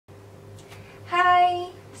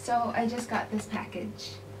So I just got this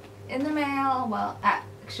package in the mail. Well,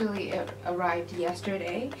 actually it arrived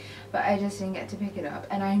yesterday, but I just didn't get to pick it up,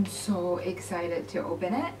 and I'm so excited to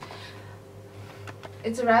open it.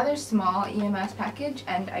 It's a rather small EMS package,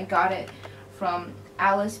 and I got it from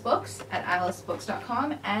Alice Books at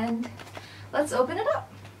alicebooks.com, and let's open it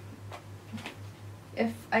up.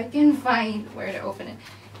 If I can find where to open it.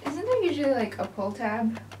 Isn't there usually like a pull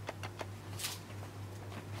tab?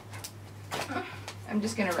 I'm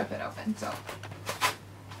just gonna rip it open, so.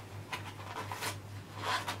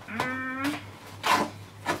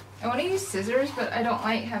 I want to use scissors, but I don't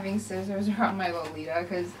like having scissors around my Lolita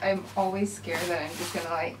because I'm always scared that I'm just gonna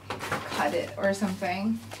like cut it or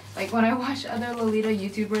something. Like when I watch other Lolita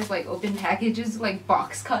YouTubers like open packages like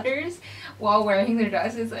box cutters while wearing their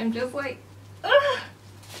dresses, I'm just like, ugh.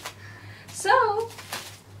 So,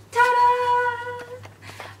 ta-da!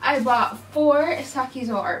 I bought 4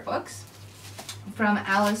 Sakizo Artbooks from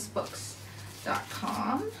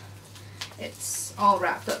alicebooks.com. It's all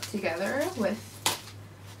wrapped up together with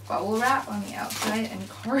bubble wrap on the outside and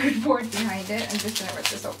cardboard behind it. I'm just gonna rip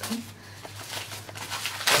this open.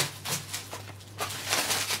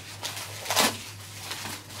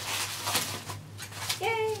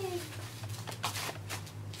 Yay!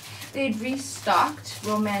 They'd restocked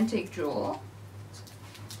Romantic Jewel,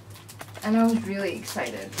 and I was really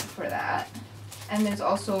excited for that. And there's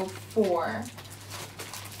also 4,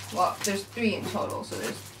 well, there's 3 in total, so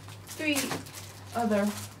there's 3 other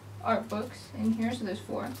art books in here, so there's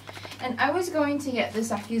 4. And I was going to get the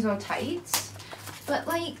Sakizo tights, but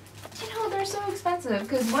like, you know, they're so expensive,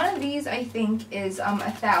 because one of these I think is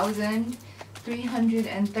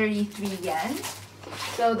 1,333 yen.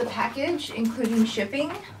 So the package, including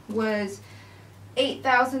shipping, was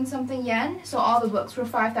 8,000 something yen, so all the books were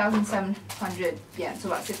 5,700 yen, so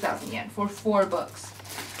about 6,000 yen for 4 books.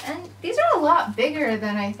 And these are a lot bigger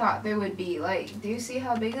than I thought they would be. Like, do you see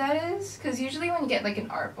how big that is? Because usually when you get like an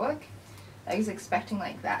art book, I was expecting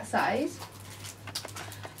like that size.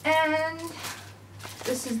 And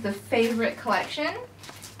this is the favorite collection,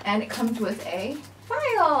 and it comes with a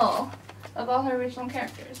file of all her original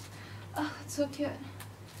characters. Oh, that's so cute.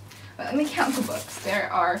 But let me count the books.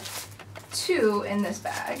 There are 2 in this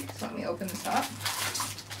bag, so let me open this up.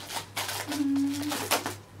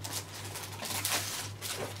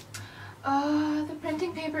 The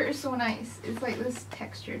printing paper is so nice. It's like this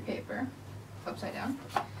textured paper, upside down.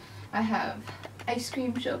 I have Ice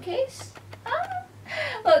Cream Showcase.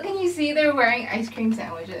 Look, can you see they're wearing ice cream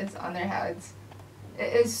sandwiches on their heads?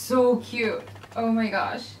 It is so cute. Oh my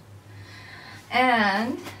gosh.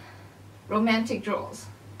 And Romantic Jewels.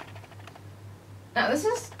 Now this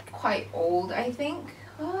is quite old, I think.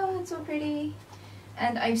 Oh, it's so pretty.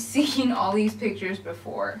 And I've seen all these pictures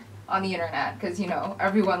before on the internet because, you know,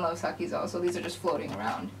 everyone loves Sakizo, so these are just floating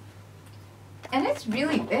around. And it's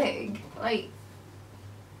really big. Like,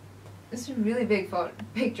 this is really big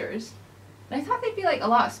pictures. And I thought they'd be like a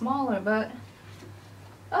lot smaller, but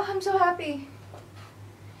oh, I'm so happy.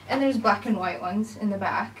 And there's black and white ones in the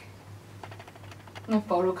back. I'm gonna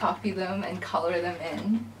photocopy them and color them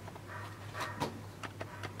in.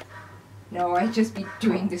 No, I'd just be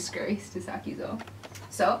doing disgrace to Sakizo.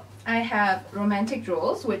 So, I have Romantic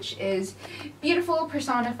Jewels, which is beautiful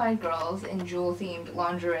personified girls in jewel-themed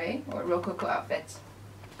lingerie or rococo outfits.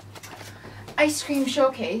 Ice Cream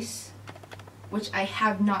Showcase, which I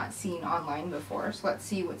have not seen online before, so let's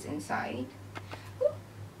see what's inside.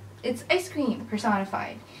 It's ice cream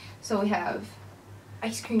personified. So we have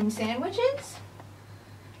ice cream sandwiches.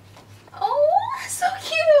 Oh, so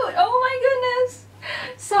cute! Oh my goodness!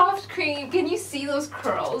 Soft cream. Can you see those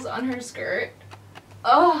curls on her skirt?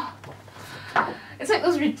 Oh, it's like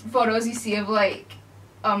those photos you see of like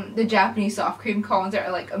the Japanese soft cream cones that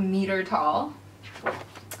are like a meter tall.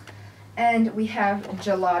 And we have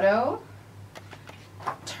gelato,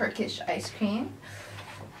 Turkish ice cream,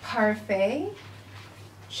 parfait,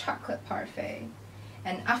 chocolate parfait,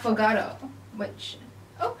 and affogato, which,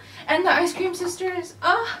 oh, and the ice cream sisters.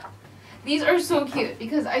 Ah, these are so cute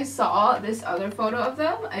because I saw this other photo of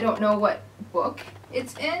them. I don't know what book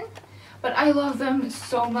it's in, but I love them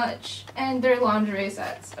so much, and their lingerie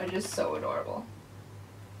sets are just so adorable.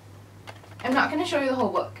 I'm not going to show you the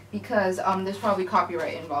whole book because there's probably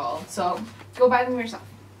copyright involved, so go buy them yourself.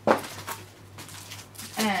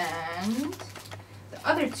 And the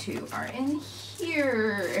other 2 are in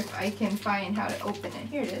here, if I can find how to open it.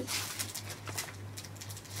 Here it is.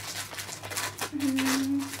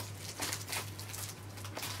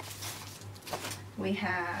 We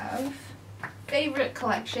have Favorite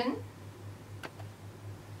Collection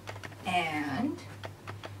and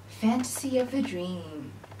Fantasy of the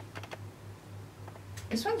Dream.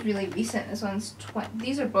 This one's really recent. This one's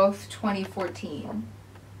these are both 2014.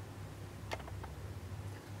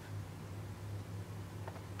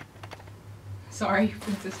 Sorry,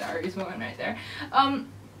 Princess Diaries one right there.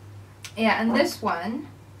 Yeah, and this one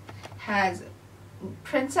has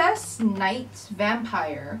princess, knights,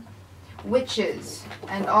 vampire, witches,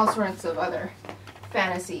 and all sorts of other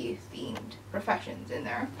fantasy themed professions in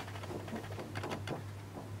there.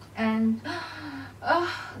 And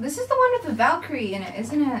this is the one with the Valkyrie in it,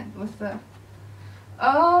 isn't it? With the,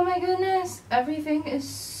 oh my goodness, everything is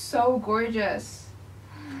so gorgeous.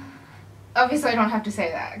 Obviously I don't have to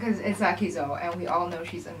say that because it's Sakizo and we all know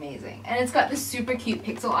she's amazing. And it's got this super cute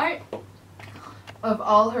pixel art of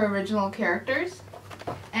all her original characters.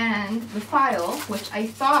 And the file, which I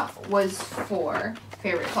thought was for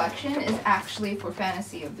favorite collection, is actually for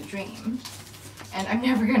Fantasy of the Dream. And I'm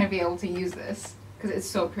never going to be able to use this because it's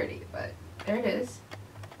so pretty, but there it is.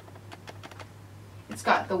 It's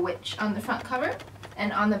got the witch on the front cover,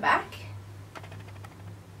 and on the back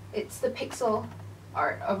it's the pixel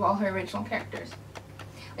art of all her original characters.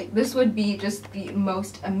 Like, this would be just the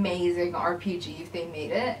most amazing RPG if they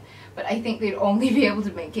made it, but I think they'd only be able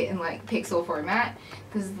to make it in like pixel format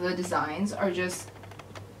because the designs are just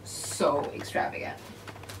so extravagant.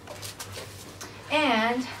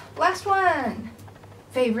 And last one,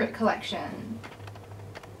 favorite collection.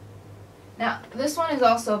 Now, this one has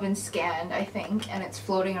also been scanned, I think, and it's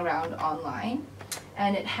floating around online.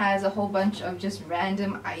 And it has a whole bunch of just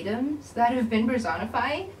random items that have been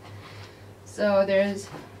personified. So there's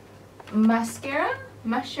mascara,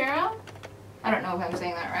 I don't know if I'm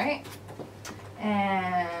saying that right.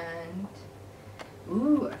 And,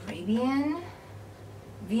 ooh, Arabian,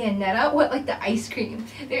 Viennetta, what, like the ice cream?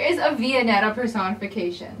 There is a Viennetta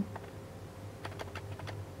personification.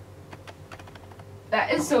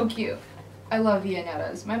 That is so cute. I love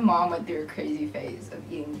Viennettas. My mom went through a crazy phase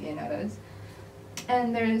of eating Viennettas.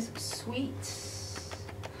 And there's sweets.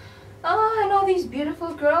 Oh, and all these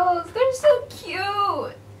beautiful girls. They're so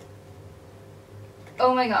cute.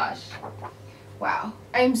 Oh my gosh. Wow.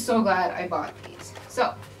 I am so glad I bought these.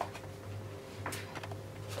 So,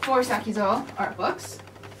 for Sakizo Artbooks.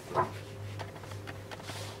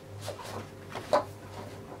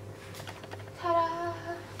 Ta-da!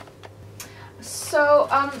 So,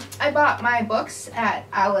 I bought my books at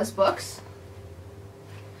Alice Books.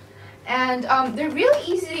 And they're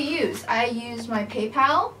really easy to use. I used my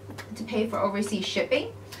PayPal to pay for overseas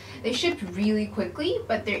shipping. They shipped really quickly,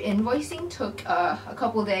 but their invoicing took a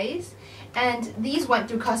couple days. And these went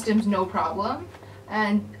through customs no problem,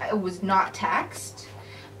 and it was not taxed.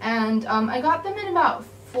 And I got them in about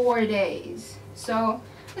 4 days. So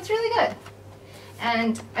it's really good.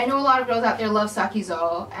 And I know a lot of girls out there love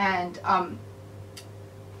Sakizo, and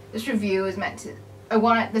this review is meant to, I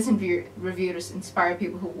wanted this review to inspire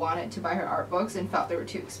people who wanted to buy her art books and felt they were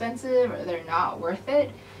too expensive or they're not worth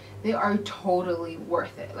it. They are totally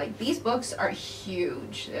worth it. Like, these books are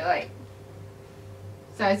huge. They're like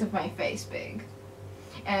size of my face big.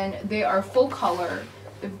 And they are full color.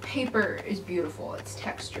 The paper is beautiful. It's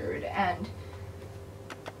textured, and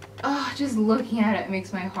just looking at it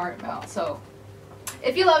makes my heart melt. So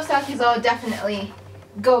if you love Sakizo, definitely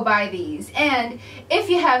go buy these. And if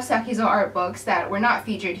you have Sakizo art books that were not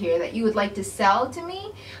featured here that you would like to sell to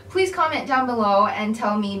me, please comment down below and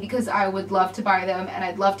tell me, because I would love to buy them and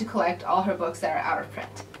I'd love to collect all her books that are out of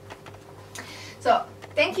print. So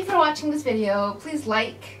thank you for watching this video. Please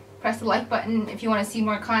press the like button if you want to see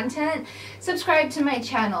more content. Subscribe to my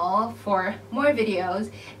channel for more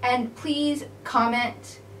videos, and please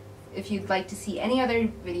comment if you'd like to see any other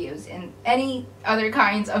videos and any other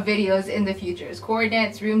kinds of videos in the future.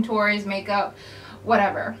 Coordinates, room tours, makeup,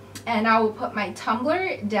 whatever. And I will put my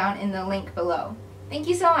Tumblr down in the link below. Thank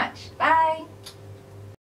you so much. Bye!